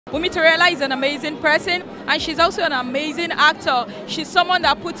Wumi Toriola is an amazing person, and she's also an amazing actor. She's someone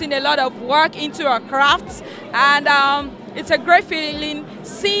that puts in a lot of work into her craft, and it's a great feeling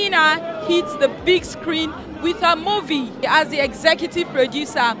seeing her hit the big screen with her movie as the executive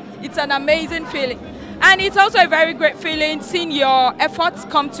producer. It's an amazing feeling. And it's also a very great feeling seeing your efforts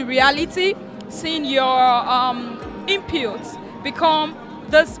come to reality, seeing your inputs become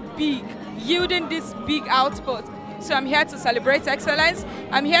this big, yielding this big output. So I'm here to celebrate excellence,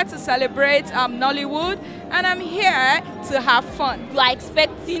 I'm here to celebrate Nollywood, and I'm here to have fun. You are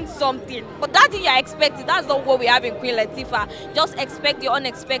expecting something, but that thing you are expecting, that's not what we have in Queen Lateefah. Just expect the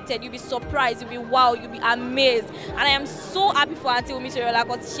unexpected. You'll be surprised, you'll be wow, you'll be amazed. And I am so happy for Auntie Wumi Toriola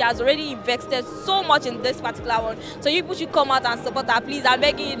because she has already invested so much in this particular one. So you people should come out and support her, please. I'm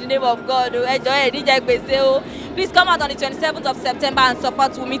begging you in the name of God. Please come out on the 27th of September and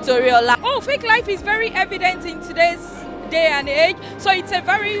support Wumi Toriola. Oh, fake life is very evident in today's day and age, so it's a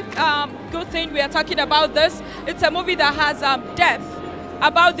very good thing we are talking about this. It's a movie that has depth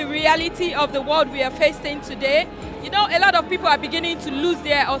about the reality of the world we are facing today. You know, a lot of people are beginning to lose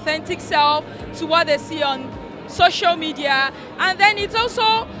their authentic self to what they see on social media, and then it's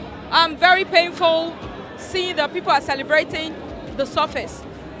also very painful seeing that people are celebrating the surface.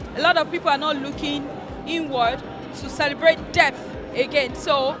 A lot of people are not looking inward to celebrate depth again.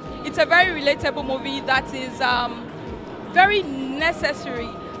 So it's a very relatable movie that is very necessary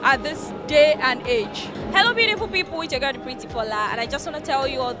at this day and age. Hello beautiful people, it's your girl the Pretty Fola, and I just want to tell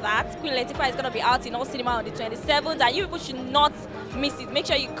you all that Queen Lateefah is going to be out in all cinema on the 27th, and you people should not miss it. Make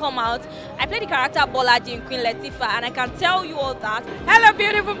sure you come out. I play the character Bolaji in Queen Lateefah, and I can tell you all that. Hello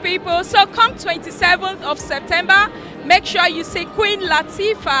beautiful people, so come 27th of September, make sure you see Queen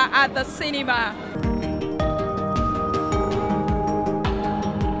Lateefah at the cinema.